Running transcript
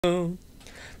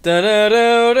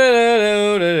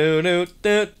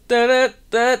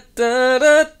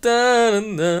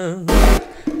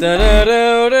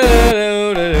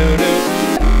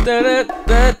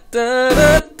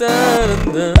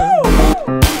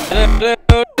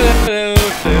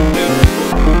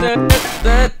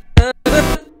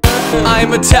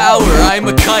I'm a tower, I'm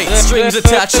a kite, strings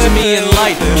attached to me in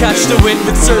light. Catch the wind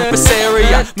with surface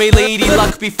area, may lady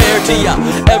luck be fair to ya.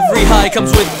 Every high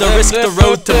comes with the risk, the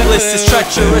road to bliss is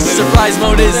treacherous. Surprise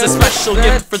mode is a special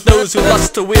gift for those who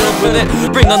lust to wield with it.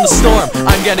 Bring on the storm,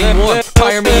 I'm getting warm,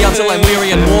 tire me out till I'm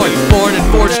weary and worn. Born and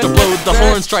forged to blow the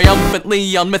horns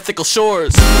triumphantly on mythical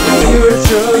shores. We were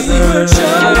chosen,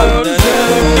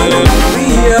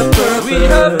 we have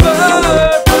purpose.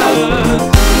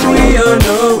 We are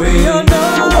knowing,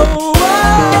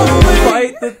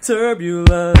 fight the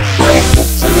turbulence.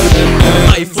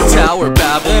 Eiffel Tower,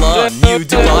 Babylon, new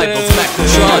divide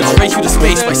mechatrons. Race you to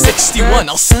space by 61,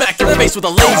 I'll smack your face with a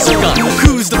laser gun.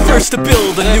 Who's the first to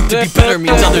build a nuke? To be better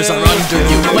means others are under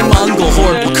you. My mongol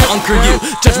horde will conquer you.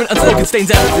 Judgement unspoken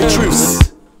stains every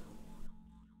truce.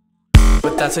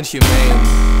 But that's inhumane,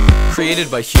 created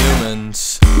by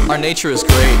humans. Our nature is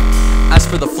great. As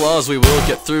for the flaws we will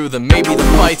get through them. Maybe the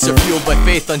fights are fueled by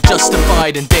faith,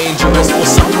 unjustified and dangerous. We'll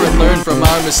suffer and learn from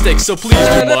our mistakes, so please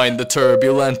do mind the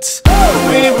turbulent.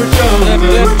 We were chosen,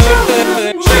 we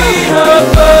have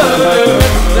purpose.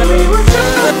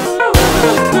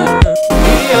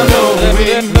 We are knowing,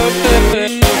 we are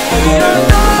knowing.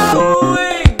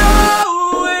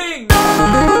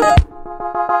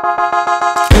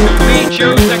 We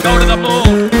choose to go to the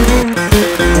moon.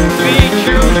 We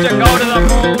choose to go to the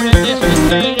moon and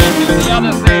disengage into the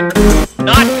other things.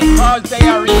 Not because they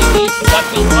are easy, but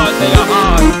because they are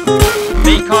hard.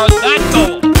 Because that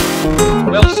goal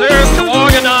will serve to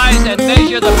organize and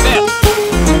measure the best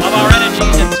of our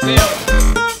energies and skills.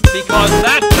 Because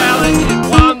that